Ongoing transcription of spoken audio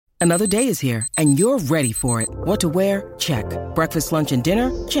Another day is here, and you're ready for it. What to wear? Check. Breakfast, lunch, and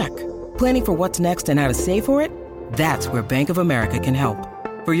dinner? Check. Planning for what's next and how to save for it? That's where Bank of America can help.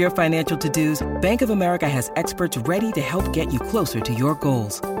 For your financial to-dos, Bank of America has experts ready to help get you closer to your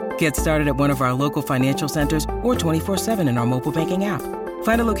goals. Get started at one of our local financial centers or 24/7 in our mobile banking app.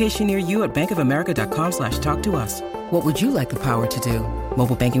 Find a location near you at bankofamerica.com/talktous. What would you like the power to do?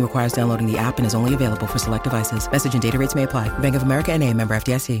 Mobile banking requires downloading the app and is only available for select devices. Message and data rates may apply. Bank of America NA, member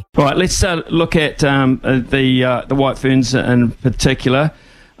FDIC. All right, let's look at the White Ferns in particular.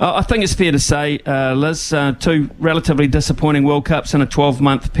 I think it's fair to say, Liz, two relatively disappointing World Cups in a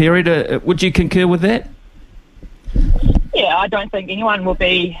 12-month period. Would you concur with that? Yeah, I don't think anyone will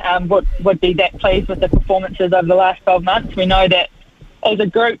be would be that pleased with the performances over the last 12 months. We know that as a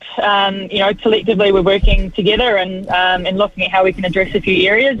group, collectively we're working together and looking at how we can address a few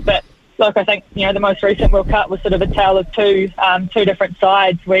areas. But look, I think the most recent World Cup was sort of a tale of two different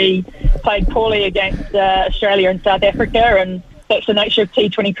sides. We played poorly against Australia and South Africa, and that's the nature of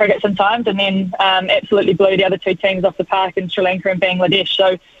T20 cricket sometimes. And then absolutely blew the other two teams off the park in Sri Lanka and Bangladesh.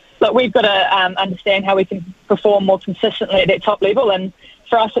 So look, we've got to understand how we can perform more consistently at that top level. And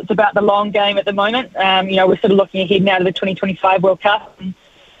for us, it's about the long game at the moment. We're sort of looking ahead now to the 2025 World Cup. And,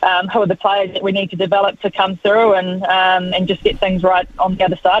 who are the players that we need to develop to come through and just get things right on the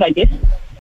other side, I guess.